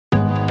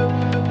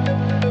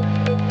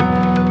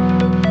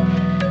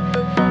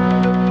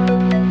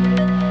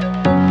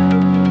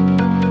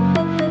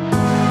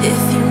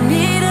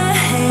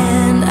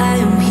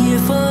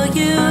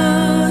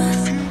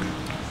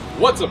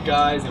What's up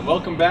guys, and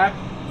welcome back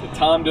to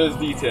Tom Does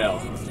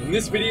Details. In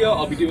this video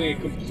I'll be doing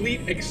a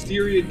complete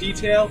exterior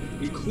detail,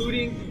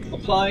 including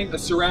applying a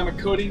ceramic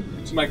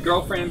coating to my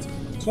girlfriend's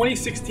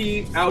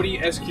 2016 Audi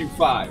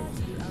SQ5.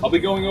 I'll be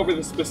going over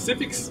the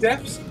specific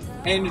steps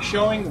and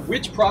showing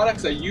which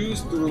products I use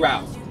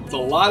throughout. It's a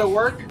lot of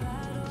work,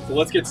 so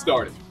let's get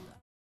started.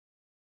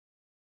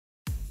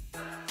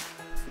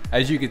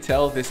 As you can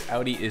tell, this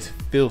Audi is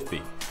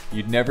filthy.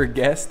 You'd never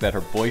guess that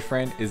her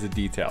boyfriend is a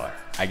detailer.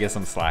 I guess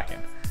I'm slacking.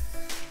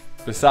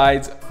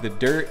 Besides the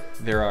dirt,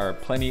 there are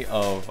plenty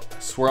of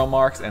swirl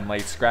marks and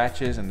light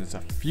scratches, and there's a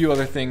few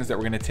other things that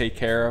we're gonna take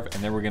care of,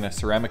 and then we're gonna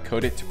ceramic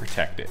coat it to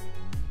protect it.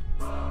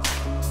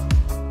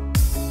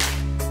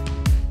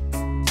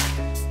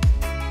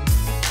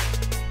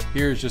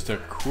 Here's just a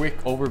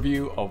quick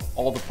overview of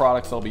all the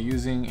products I'll be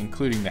using,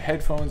 including the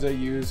headphones I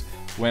use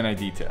when I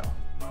detail.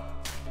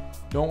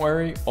 Don't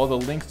worry, all the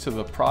links to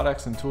the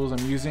products and tools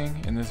I'm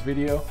using in this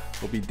video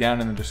will be down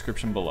in the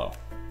description below.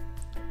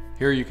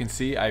 Here you can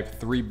see I have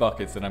 3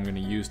 buckets that I'm going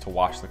to use to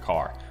wash the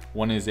car.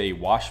 One is a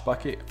wash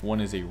bucket, one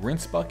is a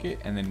rinse bucket,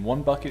 and then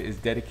one bucket is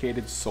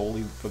dedicated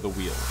solely for the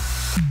wheels.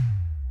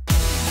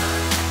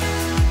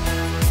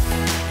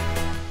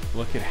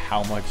 Look at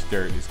how much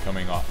dirt is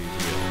coming off these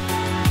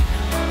wheels.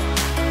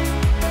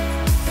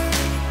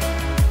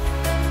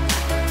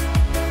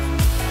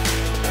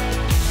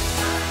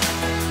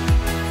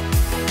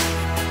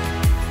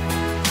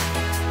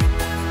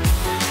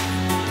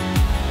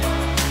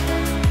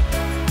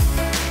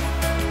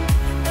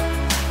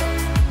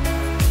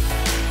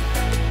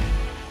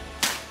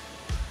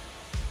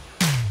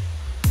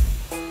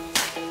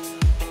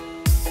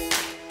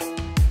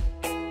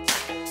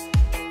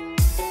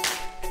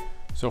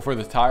 So for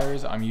the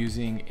tires, I'm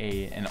using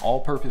an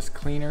all-purpose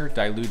cleaner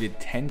diluted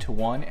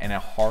 10:1 and a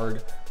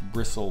hard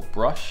bristle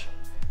brush.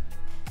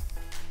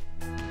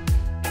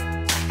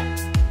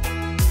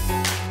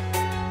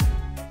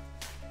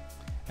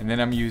 And then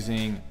I'm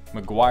using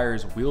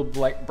Meguiar's wheel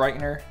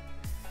brightener,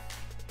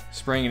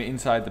 spraying it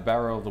inside the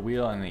barrel of the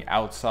wheel and the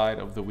outside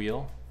of the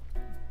wheel.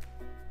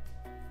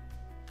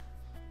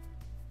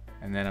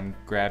 And then I'm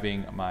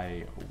grabbing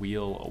my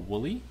wheel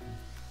woolly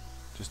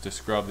just to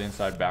scrub the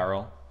inside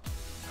barrel.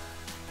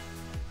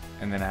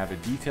 And then I have a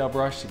detail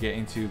brush to get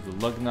into the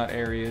lug nut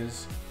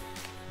areas,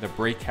 the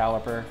brake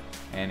caliper,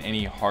 and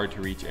any hard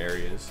to reach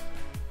areas.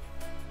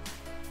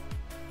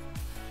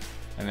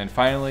 And then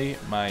finally,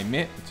 my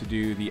mitt to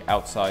do the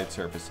outside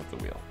surface of the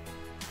wheel.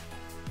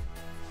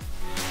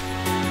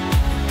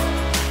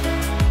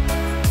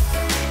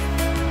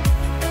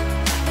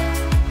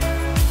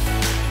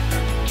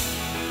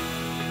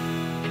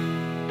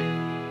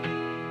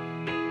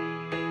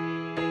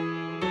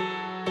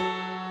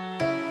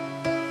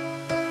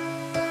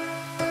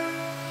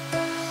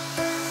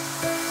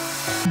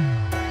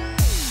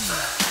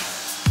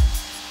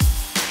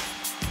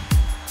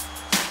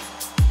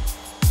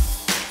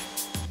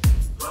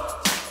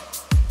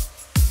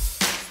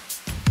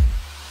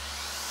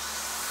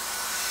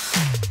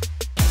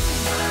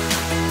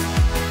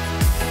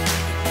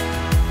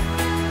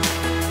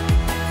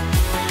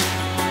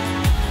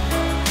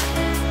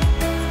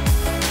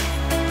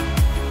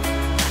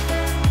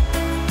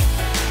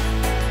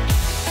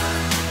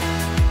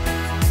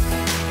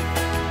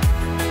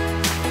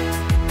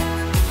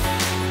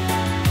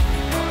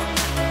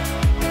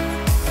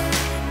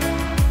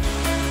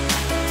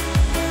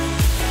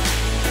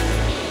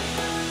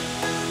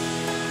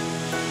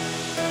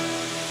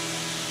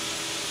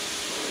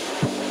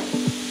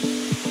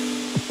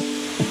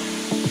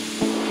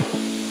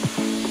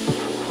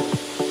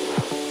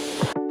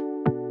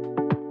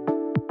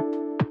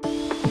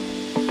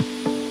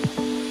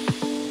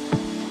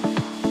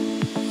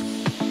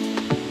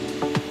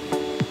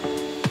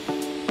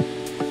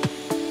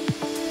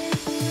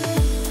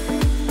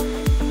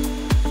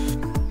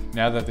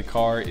 Now that the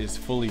car is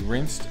fully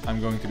rinsed,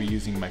 I'm going to be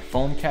using my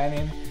foam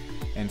cannon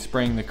and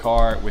spraying the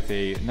car with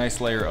a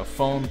nice layer of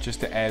foam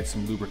just to add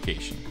some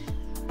lubrication.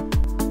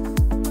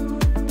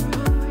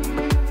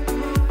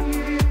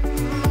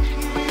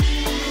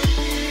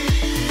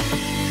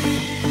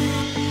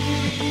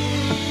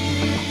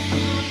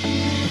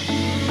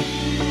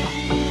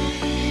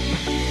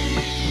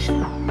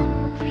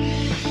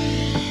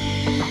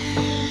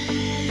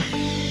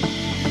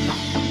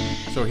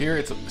 So here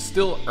it's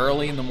still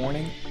early in the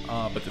morning,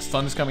 but the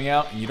sun is coming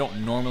out, and you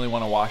don't normally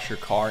want to wash your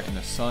car in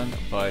the sun,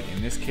 but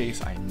in this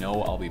case I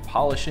know I'll be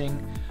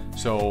polishing,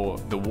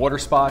 so the water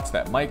spots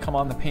that might come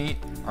on the paint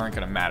aren't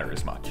going to matter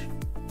as much.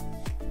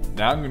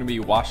 Now I'm going to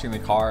be washing the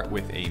car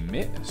with a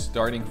mitt,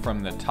 starting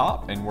from the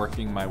top and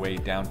working my way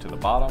down to the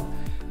bottom.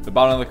 The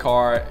bottom of the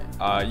car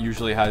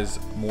usually has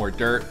more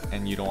dirt,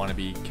 and you don't want to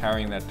be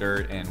carrying that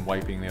dirt and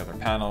wiping the other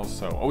panels,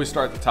 so always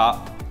start at the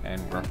top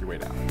and work your way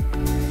down.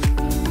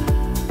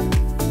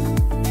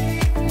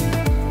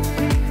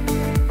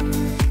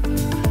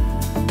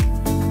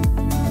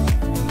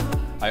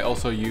 I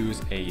also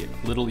use a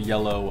little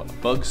yellow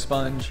bug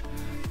sponge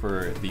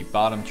for the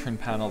bottom trim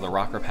panel, the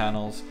rocker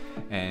panels,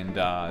 and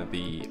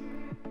the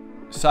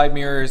side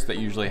mirrors that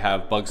usually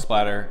have bug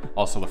splatter,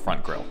 also the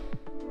front grille.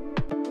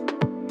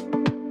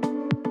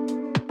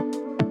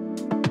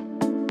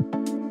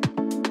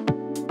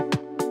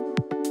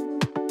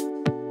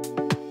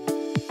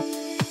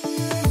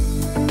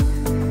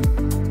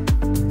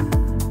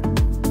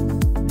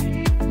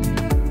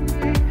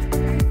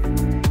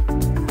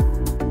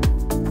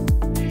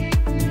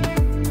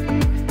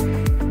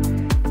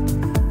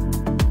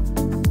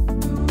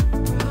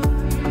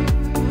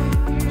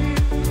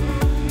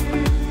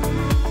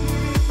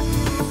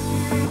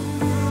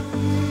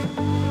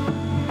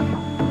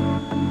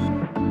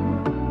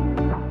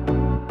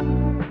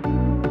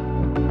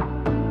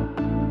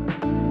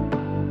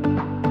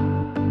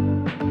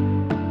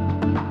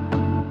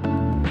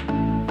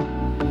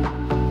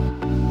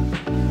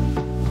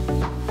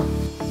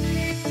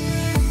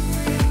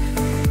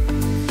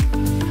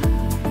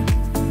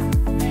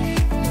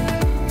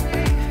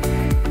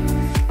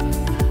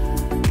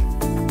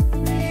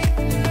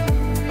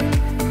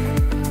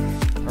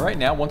 Alright,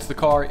 now once the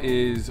car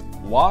is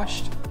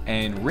washed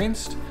and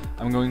rinsed,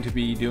 I'm going to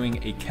be doing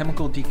a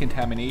chemical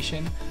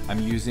decontamination. I'm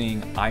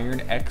using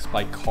Iron X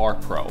by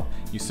CarPro.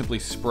 You simply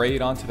spray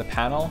it onto the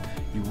panel,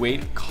 you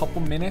wait a couple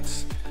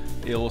minutes,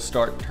 it'll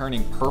start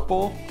turning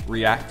purple,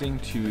 reacting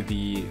to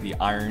the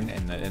iron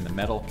and the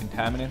metal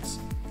contaminants,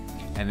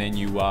 and then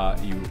you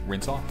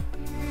rinse off.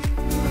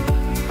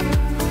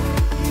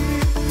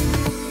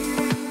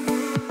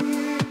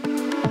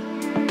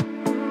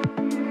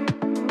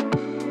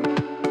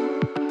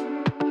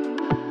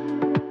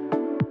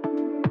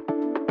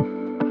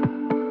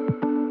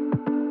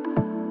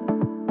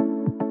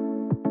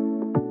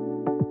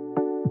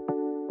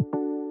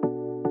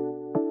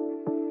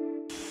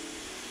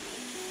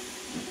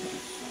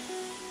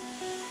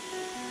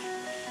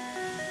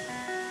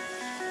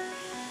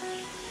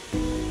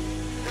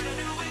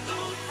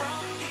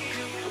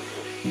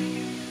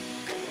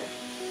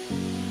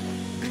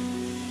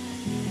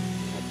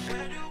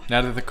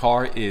 Now that the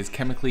car is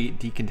chemically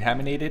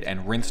decontaminated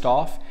and rinsed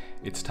off,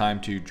 it's time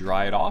to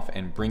dry it off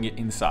and bring it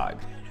inside.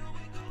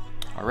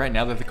 All right,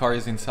 now that the car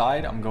is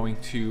inside, I'm going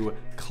to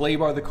clay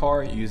bar the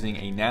car using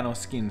a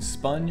nanoskin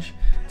sponge.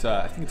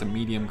 I think it's a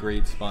medium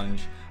grade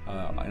sponge,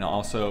 and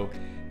also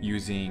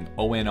using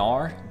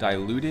ONR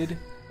diluted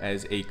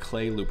as a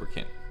clay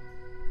lubricant.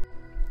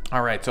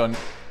 All right, so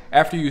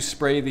after you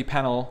spray the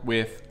panel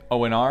with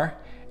ONR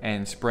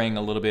and spraying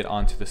a little bit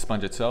onto the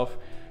sponge itself,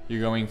 you're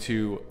going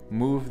to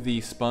move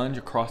the sponge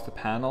across the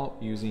panel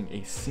using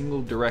a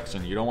single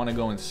direction. You don't want to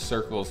go in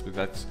circles because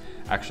that's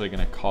actually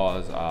going to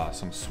cause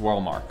some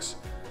swirl marks.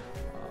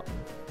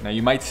 Now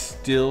you might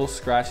still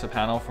scratch the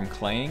panel from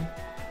claying,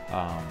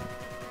 but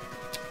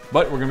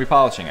we're going to be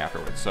polishing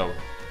afterwards, so it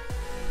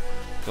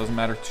doesn't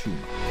matter too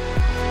much.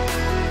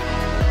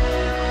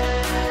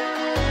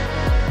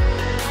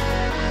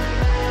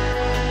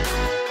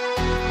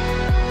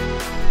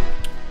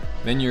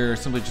 Then you're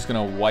simply just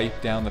gonna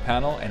wipe down the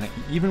panel, and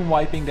even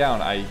wiping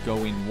down, I go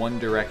in one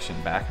direction,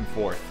 back and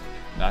forth,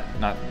 not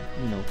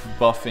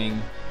buffing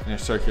in a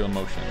circular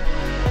motion.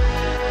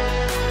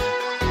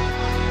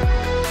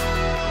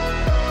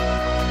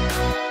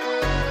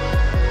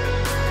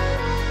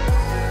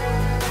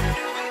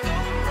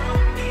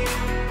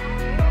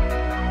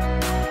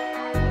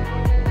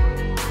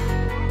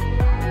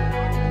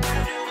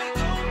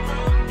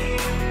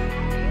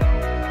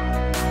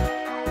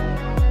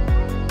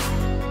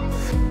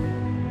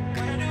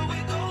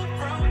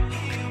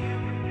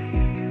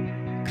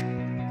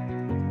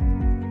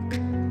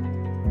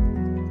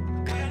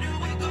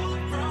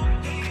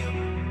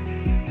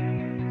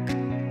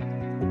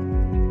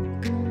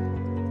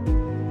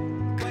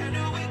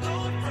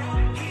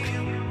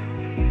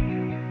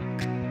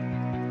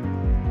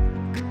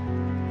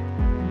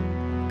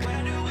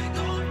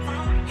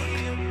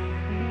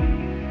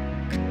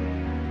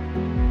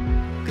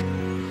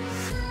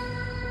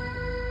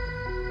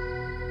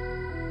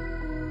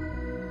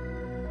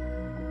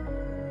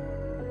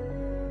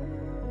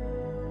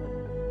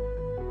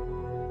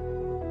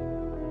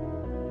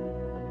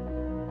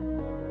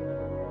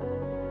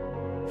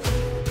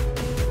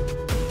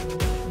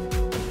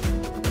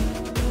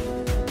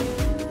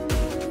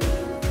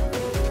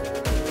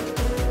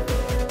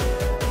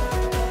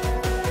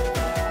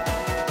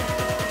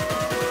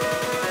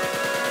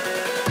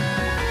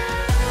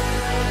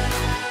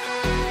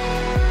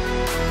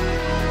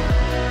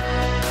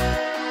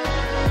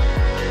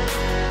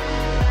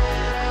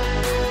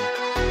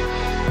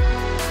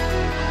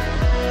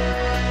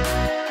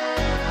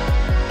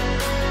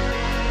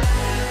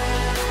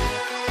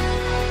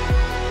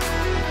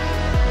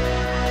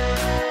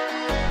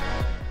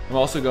 I'm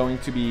also going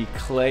to be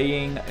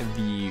claying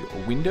the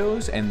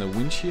windows and the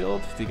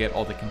windshield to get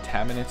all the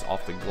contaminants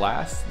off the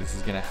glass. This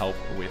is going to help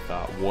with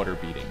water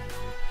beading.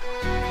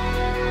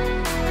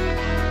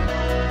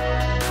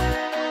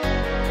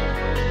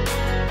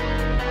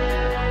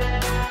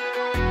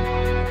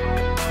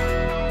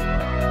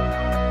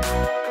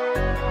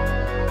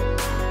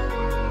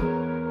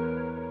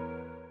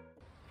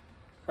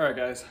 All right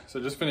guys, so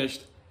just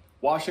finished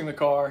washing the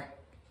car,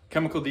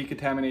 chemical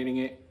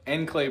decontaminating it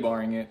and clay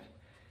barring it.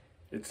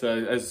 It's,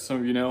 as some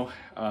of you know,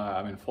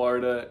 I'm in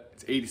Florida.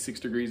 It's 86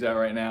 degrees out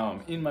right now.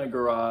 I'm in my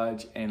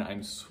garage and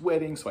I'm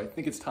sweating, so I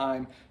think it's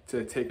time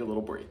to take a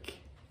little break.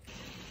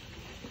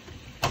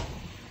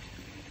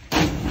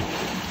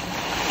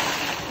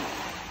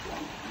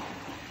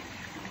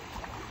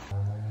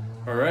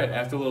 All right,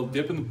 after a little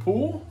dip in the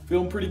pool,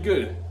 feeling pretty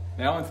good.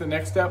 Now on to the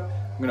next step,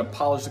 I'm gonna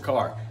polish the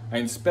car. I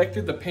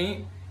inspected the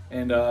paint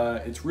and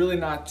it's really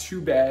not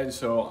too bad,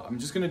 so I'm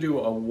just gonna do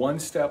a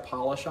one-step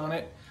polish on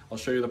it. I'll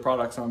show you the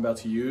products I'm about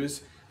to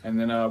use, and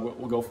then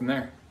we'll go from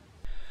there.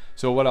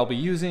 So what I'll be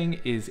using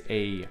is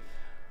a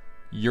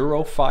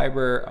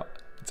Eurofiber,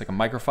 it's like a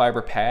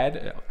microfiber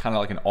pad, kind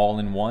of like an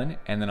all-in-one,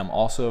 and then I'm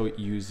also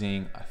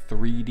using a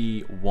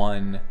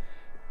 3D1,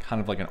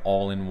 kind of like an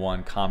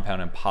all-in-one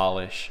compound and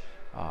polish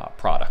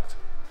product.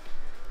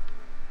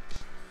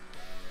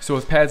 So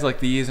with pads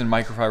like these and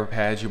microfiber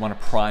pads, you want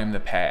to prime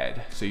the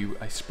pad. So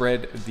I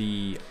spread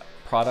the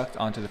product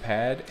onto the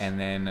pad, and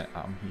then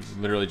I'm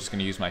literally just going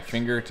to use my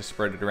finger to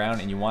spread it around,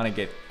 and you want to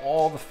get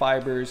all the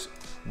fibers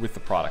with the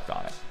product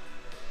on it.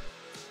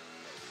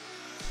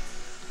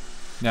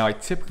 Now I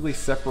typically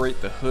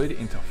separate the hood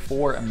into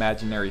 4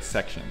 imaginary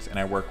sections, and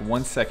I work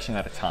one section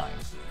at a time.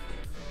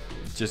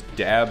 Just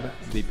dab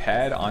the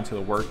pad onto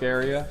the work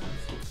area,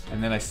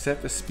 and then I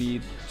set the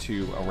speed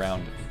to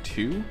around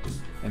 2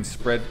 and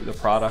spread the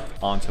product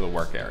onto the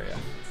work area.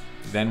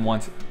 Then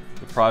once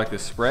the product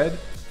is spread,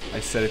 I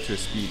set it to a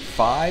speed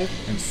 5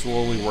 and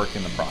slowly work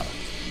in the product.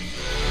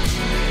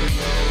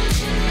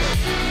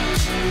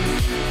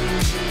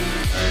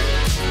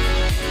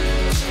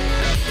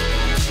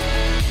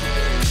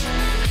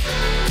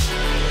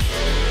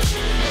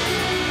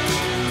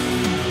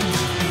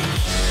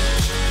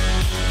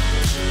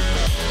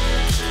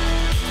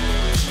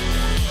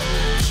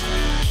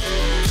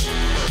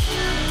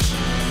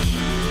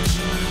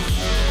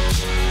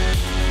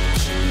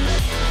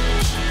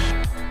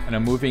 And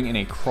I'm moving in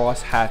a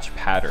cross-hatch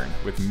pattern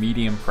with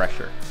medium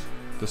pressure.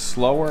 The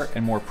slower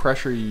and more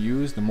pressure you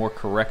use, the more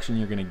correction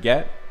you're going to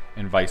get,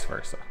 and vice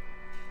versa.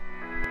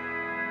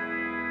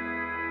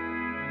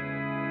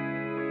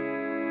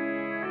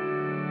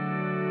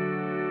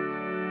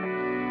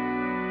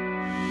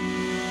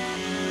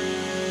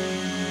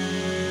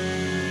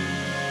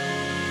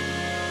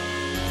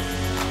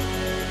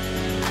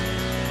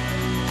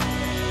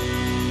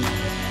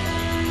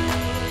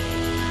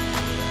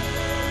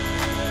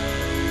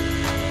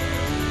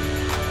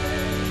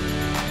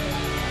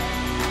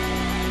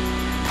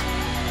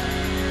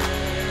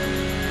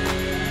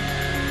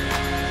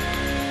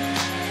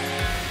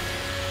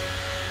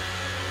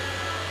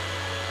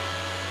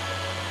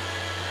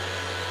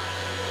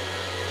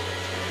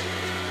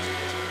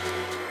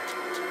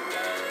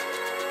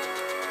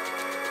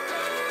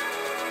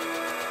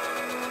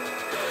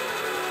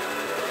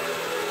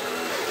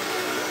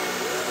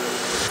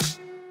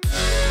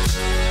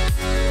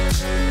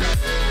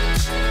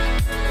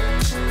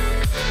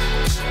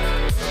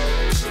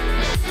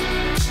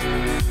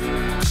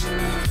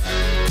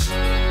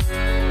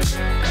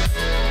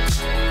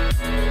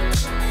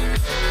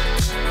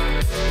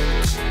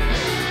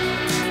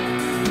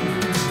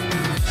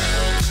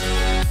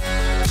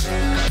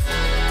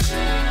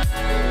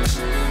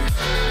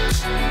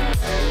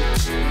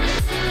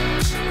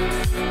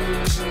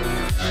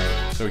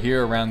 So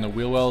here around the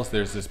wheel wells,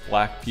 there's this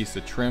black piece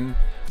of trim.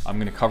 I'm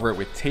gonna cover it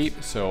with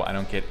tape so I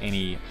don't get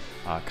any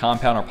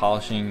compound or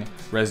polishing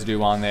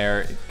residue on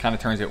there. It kind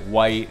of turns it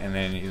white, and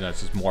then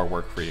it's just more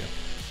work for you.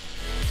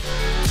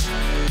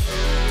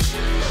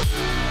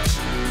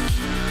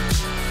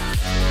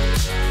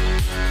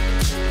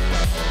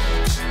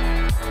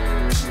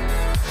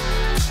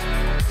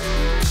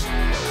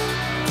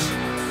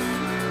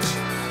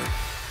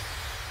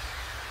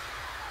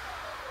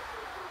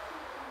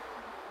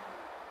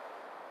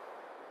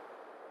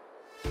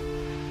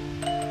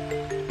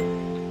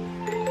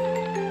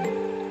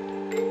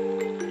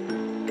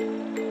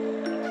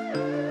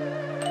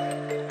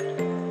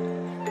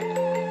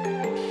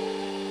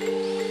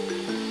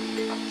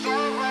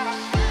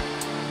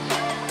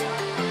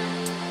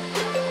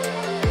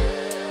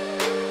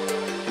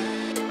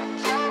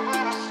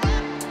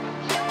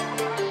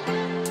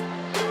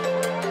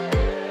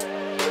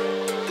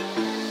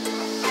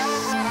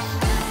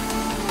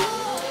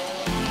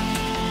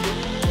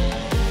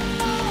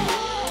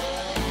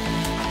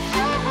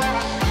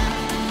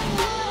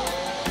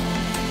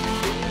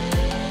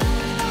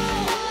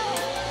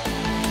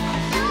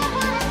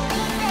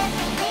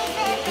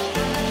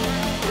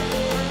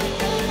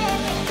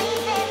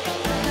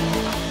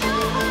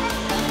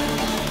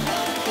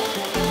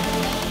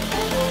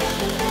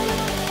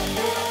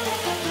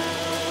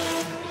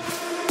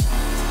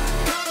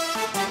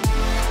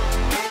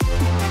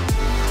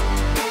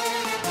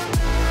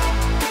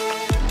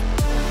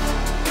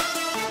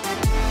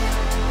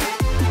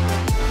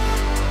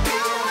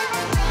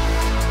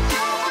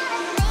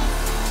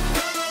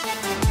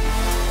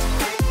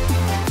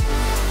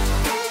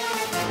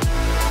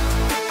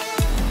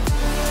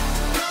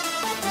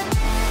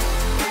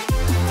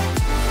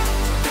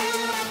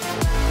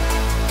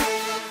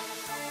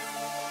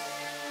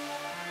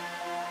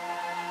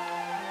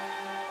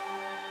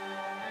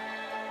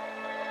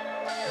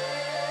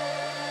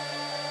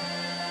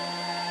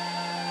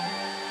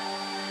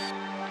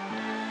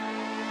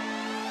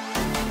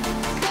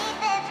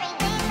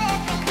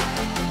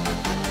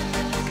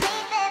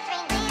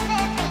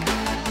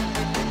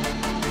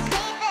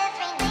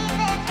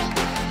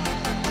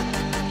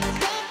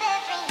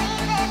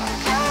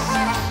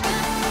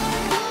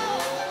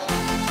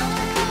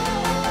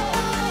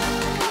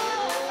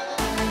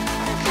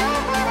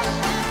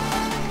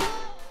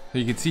 So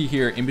you can see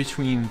here in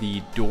between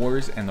the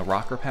doors and the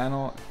rocker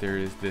panel, there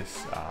is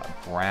this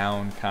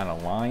brown kind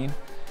of line.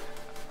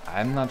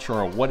 I'm not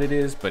sure what it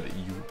is, but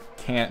you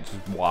can't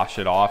just wash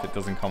it off. It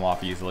doesn't come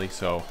off easily.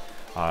 So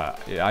I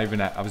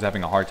was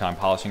having a hard time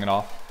polishing it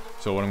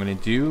off. So what I'm gonna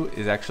do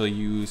is actually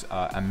use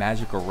a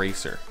magic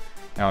eraser.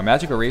 Now a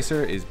magic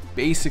eraser is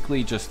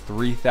basically just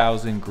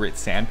 3000 grit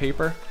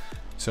sandpaper.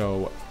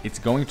 So it's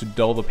going to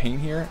dull the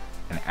paint here.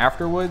 And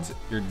afterwards,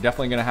 you're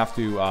definitely gonna have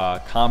to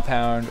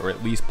compound or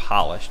at least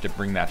polish to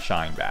bring that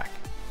shine back.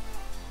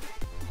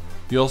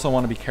 You also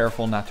wanna be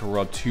careful not to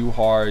rub too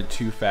hard,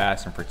 too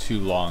fast, and for too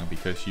long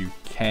because you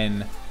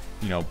can,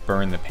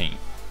 burn the paint.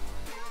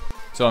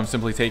 So I'm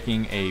simply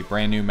taking a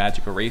brand new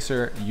magic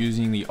eraser,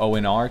 using the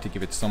ONR to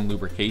give it some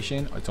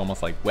lubrication. It's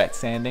almost like wet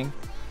sanding.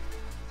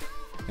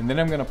 And then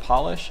I'm gonna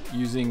polish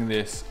using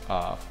this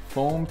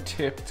foam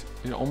tipped,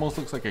 it almost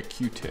looks like a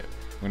Q-tip.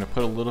 I'm gonna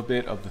put a little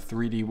bit of the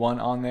 3D1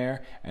 on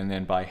there and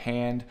then by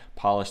hand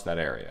polish that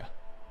area.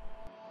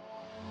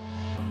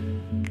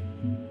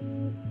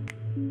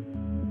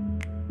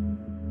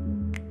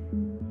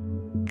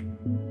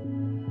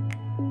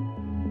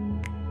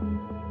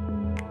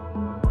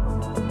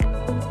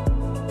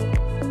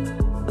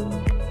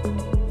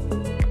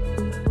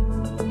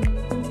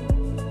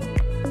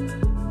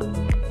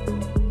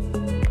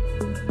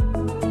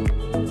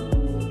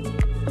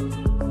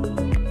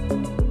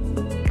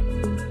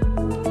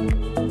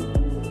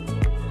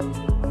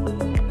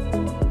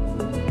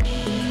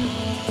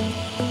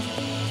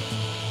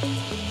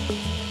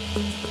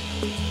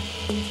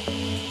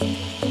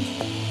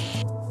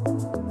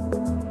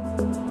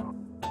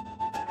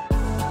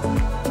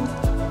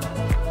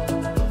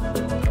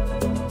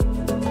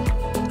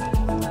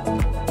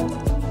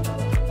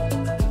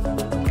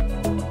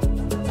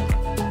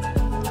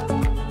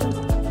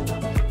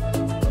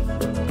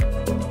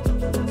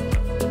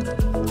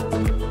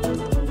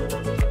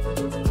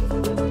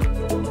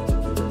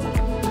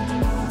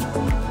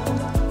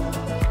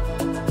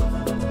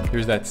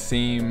 Here's that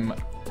same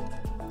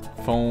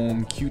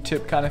foam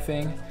Q-tip kind of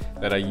thing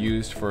that I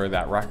used for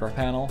that rocker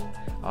panel.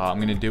 I'm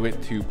gonna do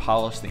it to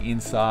polish the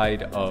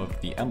inside of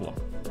the emblem.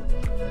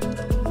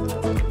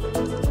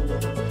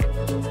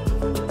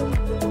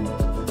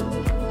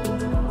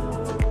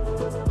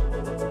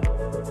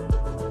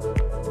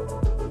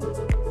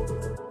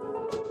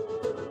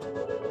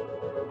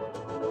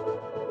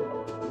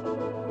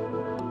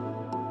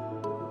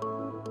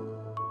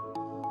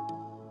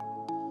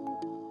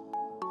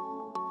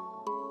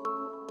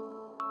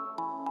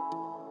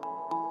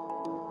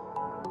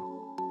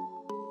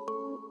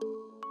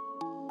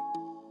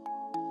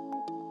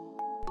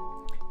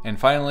 And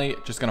finally,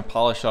 just gonna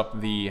polish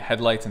up the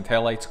headlights and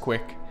taillights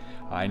quick.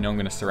 I know I'm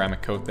gonna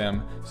ceramic coat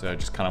them, so I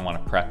just kind of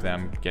want to prep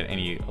them, get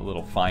any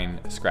little fine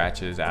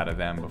scratches out of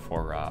them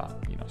before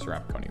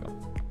ceramic coating them.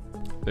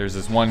 There's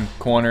this one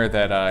corner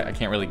that I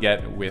can't really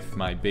get with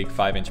my big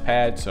 5-inch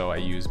pad, so I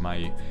use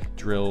my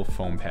drill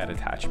foam pad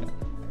attachment.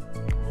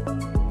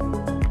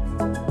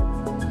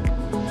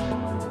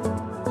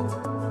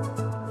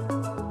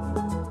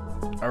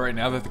 All right,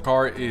 now that the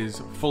car is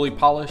fully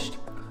polished,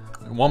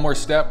 one more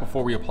step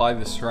before we apply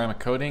the ceramic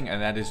coating,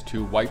 and that is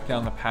to wipe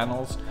down the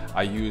panels.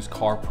 I use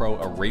Car Pro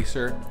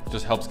Eraser. It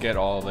just helps get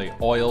all the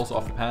oils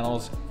off the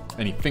panels,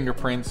 any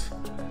fingerprints,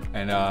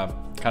 and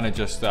kind of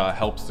just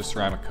helps the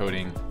ceramic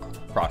coating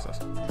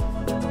process.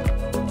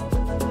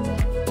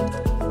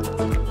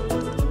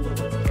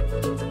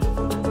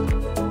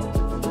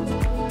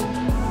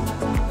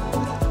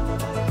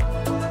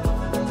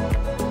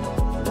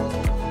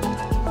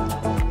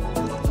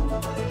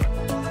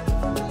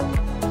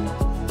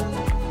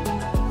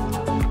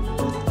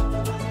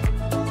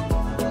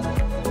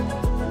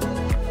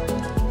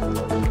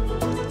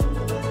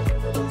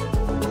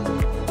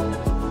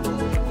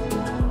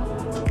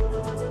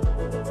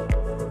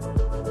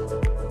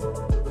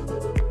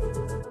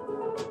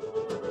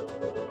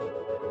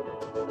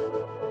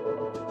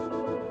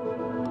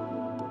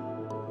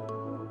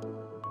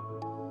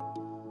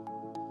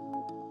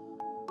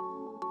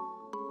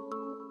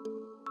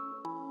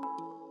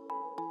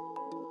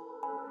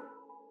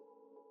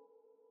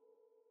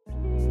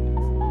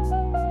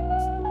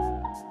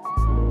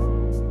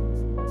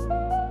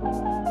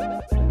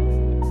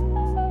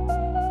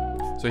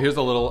 So here's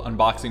a little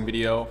unboxing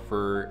video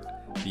for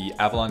the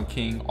Avalon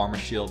King Armor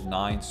Shield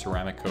 9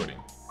 ceramic coating.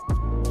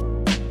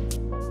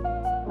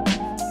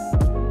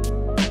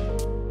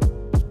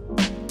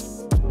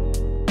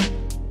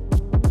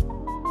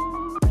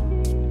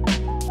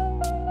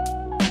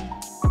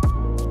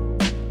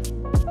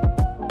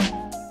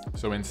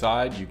 So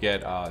inside you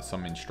get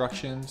some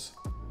instructions,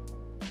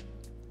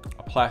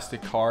 a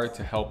plastic card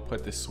to help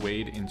put the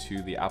suede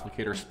into the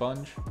applicator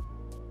sponge,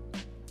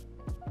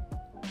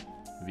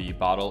 the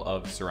bottle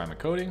of ceramic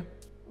coating,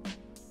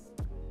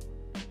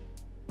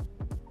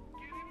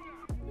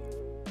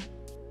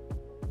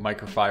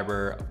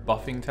 microfiber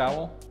buffing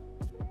towel,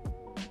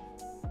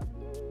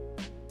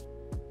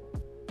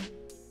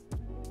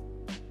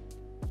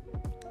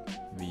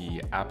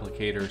 the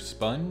applicator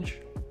sponge,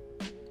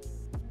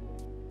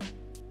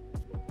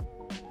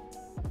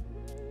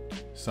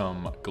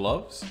 some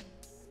gloves,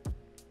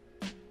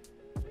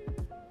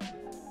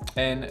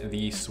 and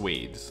the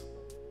suedes.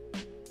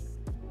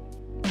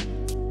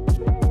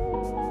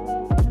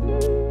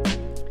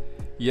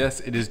 Yes,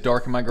 it is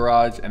dark in my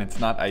garage and it's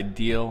not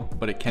ideal,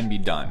 but it can be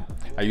done.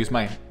 I use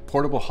my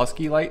portable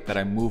Husky light that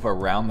I move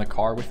around the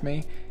car with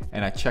me,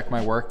 and I check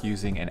my work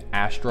using an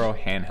Astro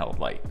handheld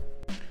light.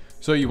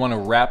 So you want to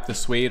wrap the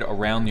suede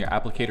around your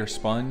applicator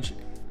sponge,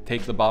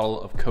 take the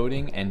bottle of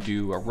coating and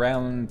do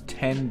around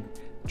 10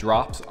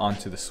 drops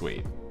onto the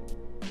suede.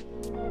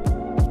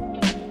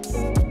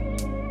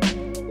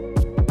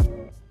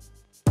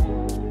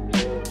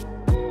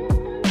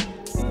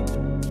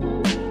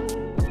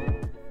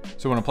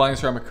 So when applying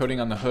ceramic coating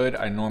on the hood,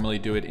 I normally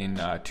do it in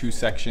 2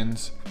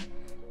 sections.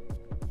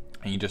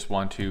 And you just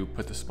want to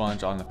put the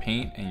sponge on the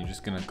paint and you're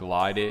just gonna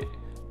glide it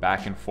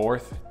back and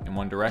forth in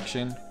one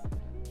direction.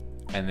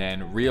 And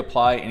then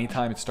reapply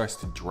anytime it starts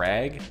to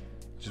drag.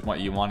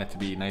 You want it to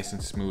be nice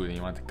and smooth and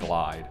you want it to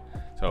glide.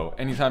 So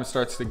anytime it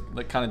starts to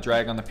kind of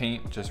drag on the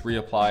paint, just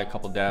reapply a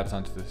couple dabs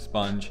onto the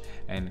sponge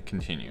and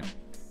continue.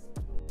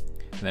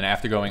 And then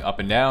after going up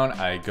and down,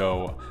 I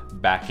go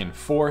back and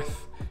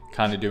forth,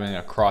 kind of doing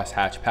a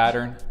cross-hatch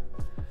pattern.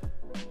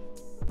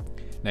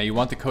 Now you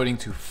want the coating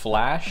to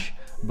flash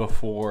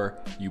before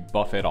you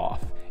buff it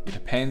off. It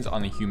depends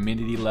on the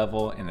humidity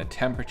level and the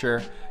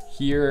temperature.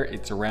 Here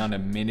it's around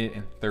 1 minute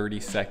and 30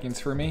 seconds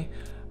for me.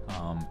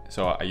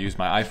 So I use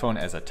my iPhone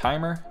as a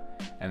timer,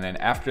 and then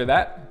after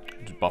that,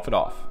 just buff it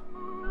off.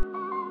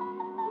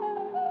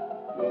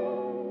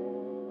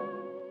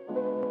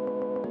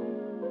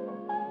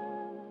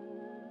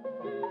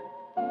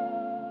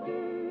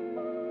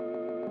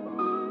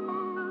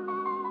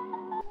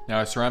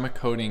 Now a ceramic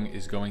coating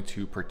is going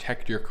to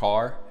protect your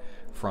car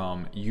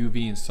from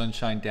UV and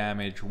sunshine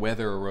damage,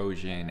 weather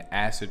erosion,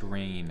 acid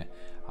rain,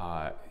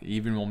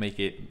 even will make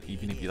it,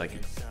 even if you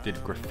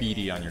did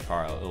graffiti on your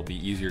car, it'll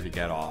be easier to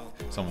get off.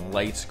 Some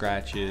light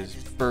scratches,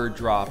 bird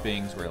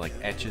droppings where it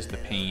etches the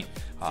paint,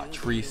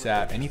 tree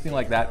sap, anything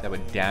like that that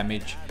would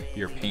damage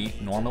your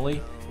paint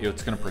normally,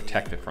 it's gonna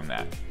protect it from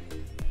that.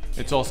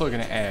 It's also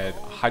gonna add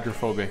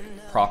hydrophobic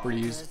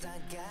properties.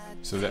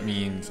 So that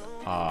means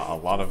a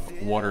lot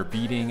of water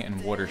beading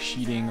and water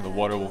sheeting. The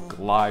water will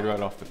glide right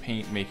off the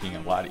paint, making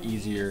it a lot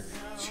easier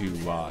to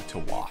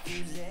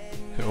wash.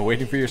 So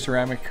waiting for your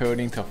ceramic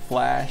coating to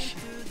flash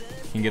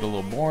can get a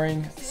little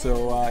boring.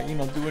 So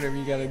do whatever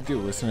you gotta do.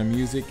 Listen to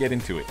music, get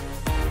into it.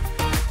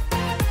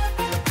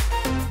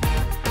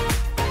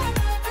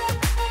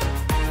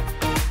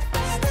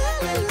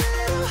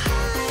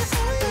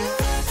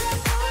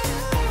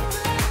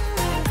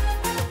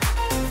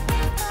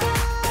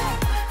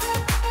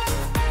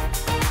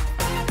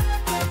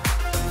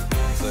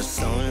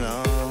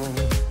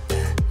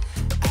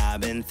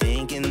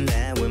 Thinking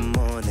that we're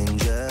more than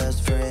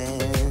just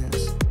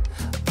friends.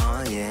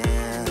 Oh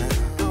yeah.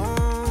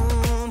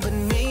 Oh, but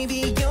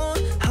maybe your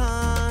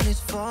heart is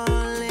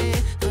falling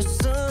for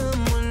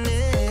someone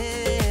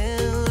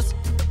else.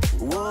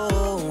 Whoa,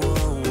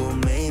 whoa, whoa,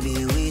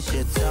 maybe we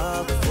should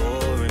talk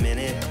for a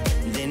minute.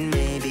 Then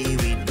maybe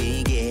we'd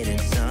be getting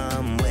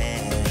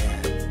somewhere.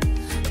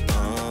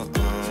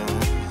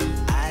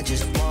 I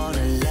just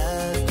wanna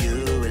love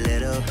you a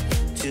little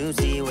to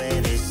see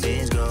where this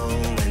is going.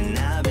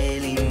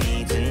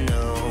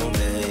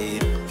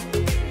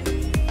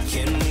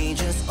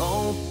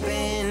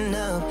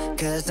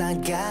 I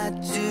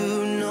got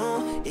to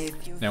know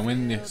if you. Now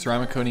when the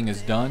ceramic coating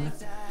is done,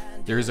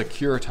 there is a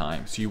cure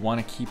time, so you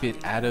want to keep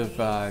it out of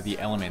the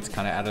elements,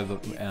 kind of out of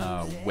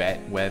the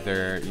wet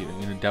weather. You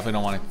definitely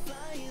don't want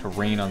it to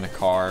rain on the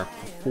car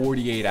for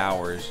 48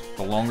 hours.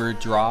 The longer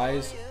it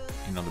dries,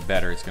 the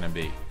better it's going to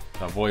be.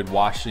 So avoid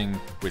washing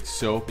with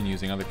soap and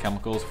using other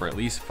chemicals for at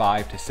least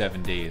 5 to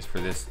 7 days for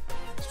this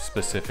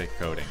specific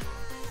coating.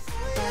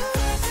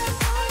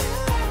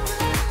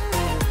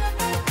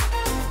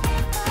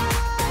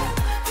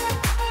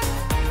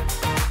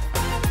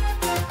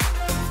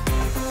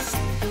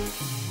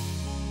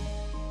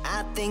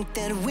 Think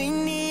that we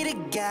need a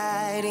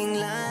guiding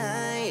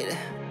light.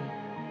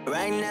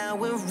 Right now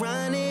we're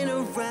running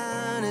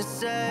around in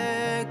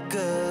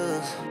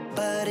circles,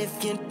 but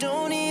if you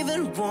don't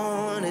even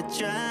wanna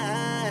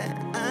try,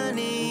 I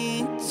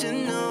need to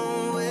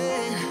know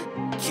it.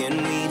 Can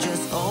we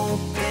just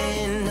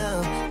open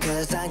up?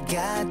 Cause I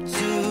got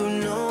to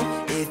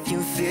know if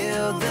you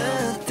feel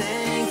the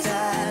things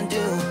I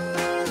do.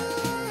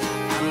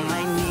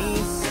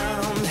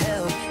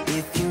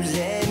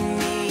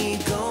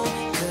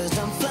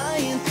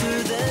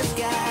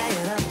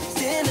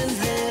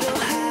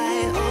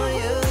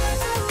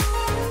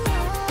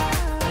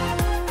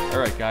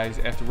 Alright guys,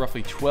 after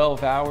roughly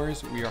 12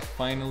 hours, we are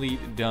finally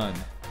done.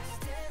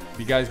 If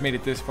you guys made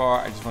it this far,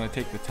 I just want to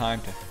take the time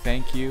to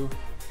thank you.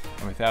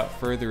 And without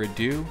further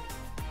ado,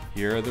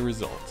 here are the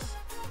results.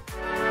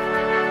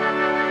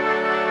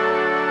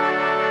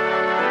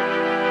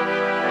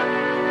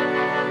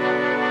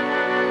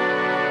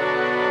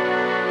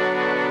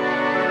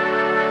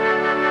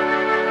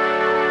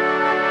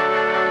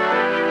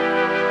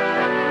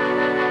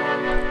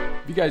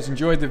 If you guys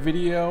enjoyed the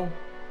video,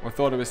 or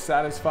thought it was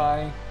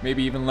satisfying,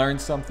 maybe even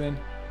learned something,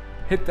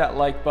 hit that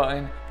like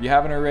button. If you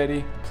haven't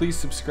already, please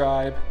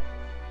subscribe,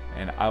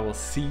 and I will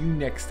see you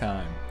next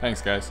time.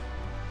 Thanks, guys.